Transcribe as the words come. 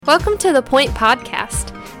Welcome to The Point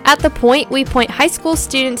Podcast. At The Point, we point high school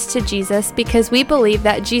students to Jesus because we believe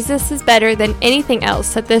that Jesus is better than anything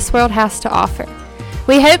else that this world has to offer.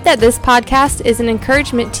 We hope that this podcast is an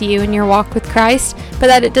encouragement to you in your walk with Christ, but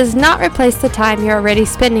that it does not replace the time you're already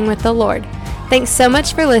spending with the Lord. Thanks so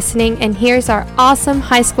much for listening, and here's our awesome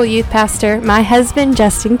high school youth pastor, my husband,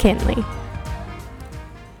 Justin Kinley.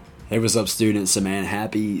 Hey, what's up, students? So, man,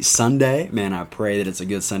 happy Sunday. Man, I pray that it's a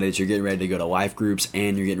good Sunday, that you're getting ready to go to life groups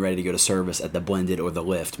and you're getting ready to go to service at the Blended or the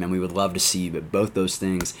Lift. Man, we would love to see you, but both those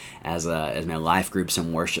things as man, life groups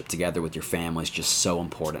and worship together with your family is just so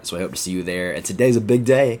important. So I hope to see you there. And today's a big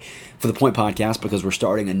day for the Point Podcast because we're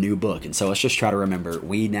starting a new book. And so let's just try to remember,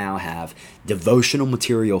 we now have devotional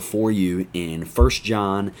material for you in 1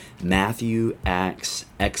 John, Matthew, Acts,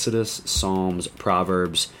 Exodus, Psalms,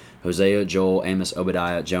 Proverbs, Hosea, Joel, Amos,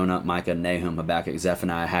 Obadiah, Jonah, Micah, Nahum, Habakkuk,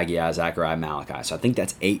 Zephaniah, Haggai, Zechariah, Malachi. So I think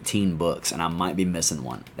that's 18 books, and I might be missing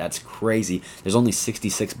one. That's crazy. There's only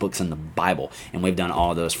 66 books in the Bible, and we've done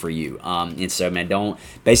all those for you. And so, man, we don't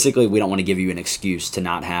want to give you an excuse to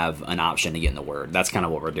not have an option to get in the Word. That's kind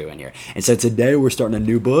of what we're doing here. And so today we're starting a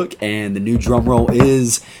new book, and the new drum roll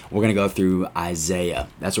is we're going to go through Isaiah.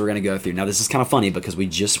 That's what we're going to go through. Now, this is kind of funny because we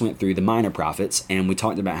just went through the minor prophets, and we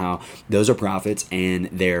talked about how those are prophets, and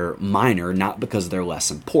they're minor, not because they're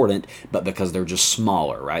less important, but because they're just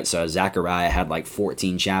smaller, right? So Zechariah had like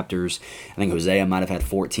 14 chapters. I think Hosea might have had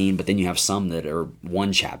 14, but then you have some that are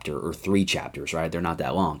 1 chapter or 3 chapters, right? They're not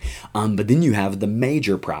that long. But then you have the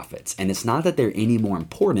major prophets, and it's not that they're any more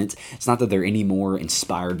important. It's not that they're any more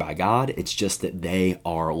inspired by God. It's just that they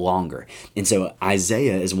are longer. And so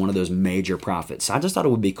Isaiah is one of those major prophets. So I just thought it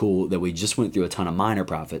would be cool that we just went through a ton of minor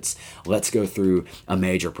prophets. Let's go through a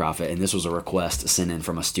major prophet. And this was a request sent in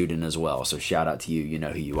from a student as well. So shout out to you. You know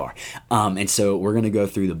who you are. And so we're going to go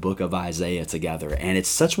through the book of Isaiah together. And it's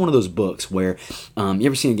such one of those books where you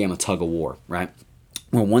ever seen a game of tug of war, right?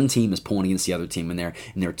 Where one team is pulling against the other team and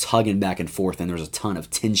they're tugging back and forth, and there's a ton of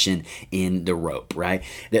tension in the rope, right?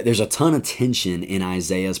 There's a ton of tension in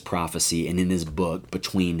Isaiah's prophecy and in his book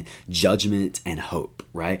between judgment and hope,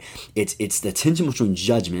 right? It's the tension between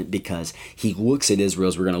judgment because he looks at Israel,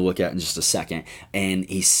 as we're going to look at in just a second, and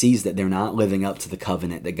he sees that they're not living up to the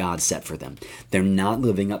covenant that God set for them. They're not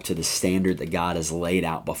living up to the standard that God has laid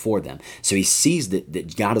out before them. So he sees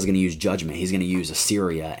that God is going to use judgment. He's going to use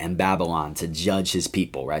Assyria and Babylon to judge his people.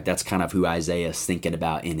 Right? That's kind of who Isaiah is thinking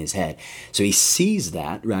about in his head. So he sees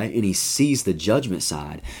that, right? And he sees the judgment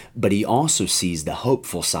side, but he also sees the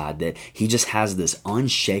hopeful side, that he just has this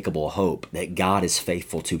unshakable hope that God is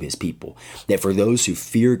faithful to his people. That for those who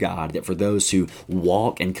fear God, that for those who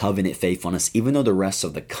walk in covenant faithfulness, even though the rest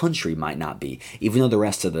of the country might not be, even though the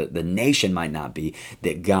rest of the nation might not be,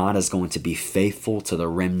 that God is going to be faithful to the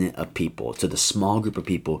remnant of people, to the small group of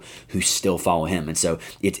people who still follow him. And so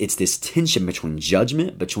it's this tension between judgment,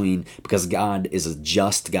 because God is a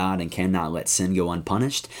just God and cannot let sin go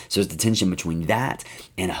unpunished. So it's the tension between that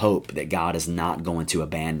and hope that God is not going to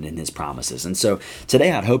abandon his promises. And so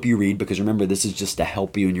today I'd hope you read, because remember, this is just to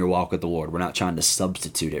help you in your walk with the Lord. We're not trying to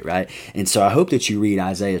substitute it, right? And so I hope that you read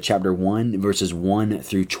Isaiah chapter 1, verses 1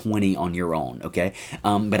 through 20 on your own, okay?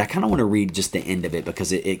 But I kind of want to read just the end of it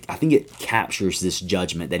because I think it captures this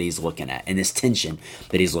judgment that he's looking at and this tension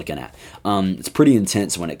that he's looking at. It's pretty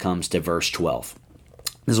intense when it comes to verse 12.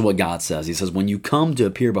 This is what God says. He says, "When you come to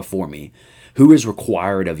appear before me, who is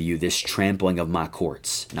required of you this trampling of my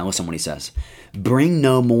courts?" Now listen what he says. "Bring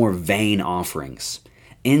no more vain offerings.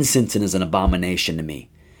 Incense is an abomination to me.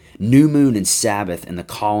 New moon and Sabbath and the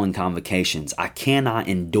calling convocations. I cannot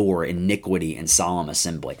endure iniquity and solemn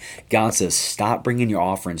assembly." God says, stop bringing your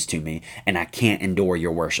offerings to me, and I can't endure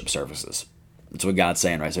your worship services. That's what God's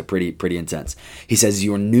saying, right? So pretty intense. He says,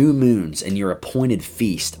 "Your new moons and your appointed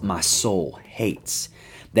feast, my soul hates.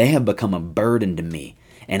 They have become a burden to me,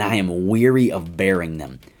 and I am weary of bearing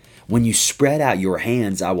them. When you spread out your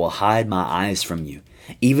hands, I will hide my eyes from you.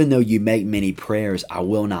 Even though you make many prayers, I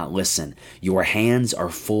will not listen. Your hands are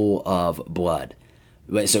full of blood."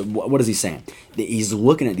 So what is he saying? He's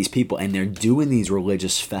looking at these people, and they're doing these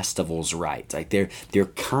religious festivals right. Like they're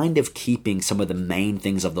kind of keeping some of the main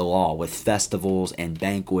things of the law with festivals and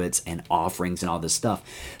banquets and offerings and all this stuff,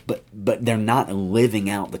 but they're not living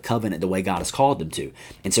out the covenant the way God has called them to.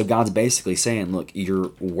 And so God's basically saying, look,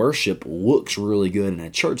 your worship looks really good in a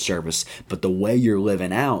church service, but the way you're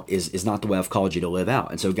living out is not the way I've called you to live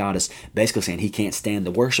out. And so God is basically saying he can't stand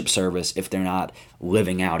the worship service if they're not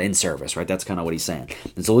living out in service, right? That's kind of what he's saying.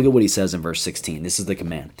 And so look at what he says in verse 16. This is the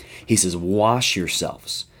command. He says, "Wash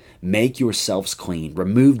yourselves, make yourselves clean,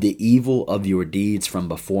 remove the evil of your deeds from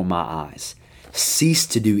before my eyes. Cease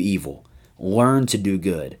to do evil, learn to do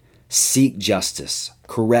good, seek justice,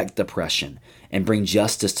 correct oppression, and bring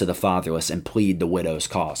justice to the fatherless and plead the widow's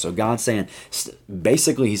cause. So God's saying,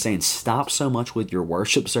 basically he's saying, stop so much with your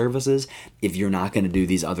worship services if you're not going to do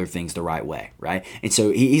these other things the right way, right? And so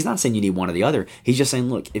he's not saying you need one or the other. He's just saying,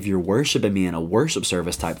 look, if you're worshiping me in a worship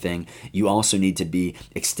service type thing, you also need to be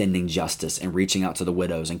extending justice and reaching out to the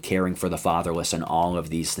widows and caring for the fatherless and all of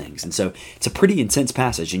these things. And so it's a pretty intense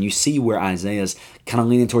passage, and you see where Isaiah's kind of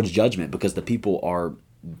leaning towards judgment because the people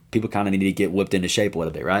kind of need to get whipped into shape a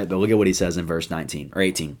little bit, right? But look at what he says in verse 19 or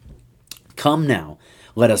 18. Come now,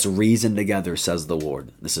 let us reason together, says the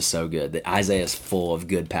Lord. This is so good. Isaiah is full of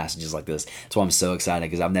good passages like this. That's why I'm so excited,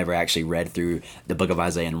 because I've never actually read through the book of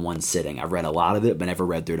Isaiah in one sitting. I've read a lot of it, but never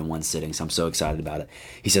read through it in one sitting, so I'm so excited about it.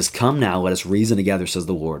 He says, come now, let us reason together, says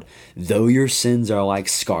the Lord. Though your sins are like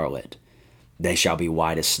scarlet, they shall be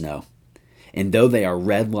white as snow. And though they are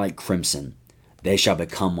red like crimson, they shall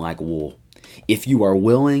become like wool. If you are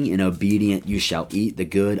willing and obedient, you shall eat the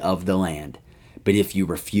good of the land. But if you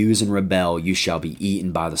refuse and rebel, you shall be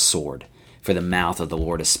eaten by the sword. For the mouth of the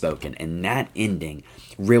Lord has spoken. And that ending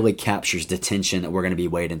really captures the tension that we're going to be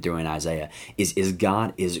wading through in Isaiah. Is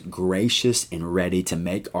God is gracious and ready to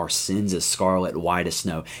make our sins as scarlet, white as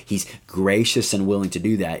snow. He's gracious and willing to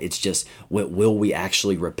do that. It's just, will we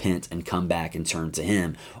actually repent and come back and turn to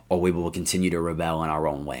Him, or we will continue to rebel in our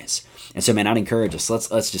own ways? And so, man, I'd encourage us,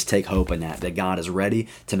 let's just take hope in that God is ready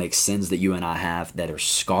to make sins that you and I have that are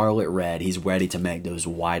scarlet red. He's ready to make those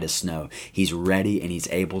white as snow. He's ready and He's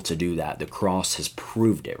able to do that. The cross has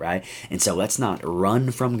proved it, right? And so let's not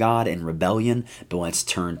run from God in rebellion, but let's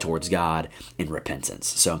turn towards God in repentance.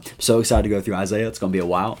 So excited to go through Isaiah. It's going to be a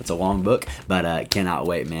while. It's a long book, but cannot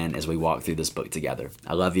wait, man, as we walk through this book together.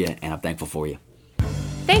 I love you, and I'm thankful for you.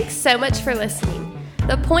 Thanks so much for listening.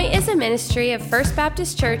 The Point is a ministry of First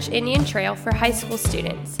Baptist Church Indian Trail for high school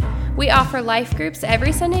students. We offer life groups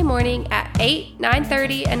every Sunday morning at 8,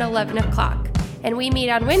 9:30, and 11 o'clock, and we meet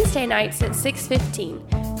on Wednesday nights at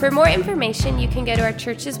 6:15. For more information, you can go to our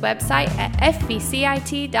church's website at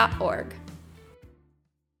fbcit.org.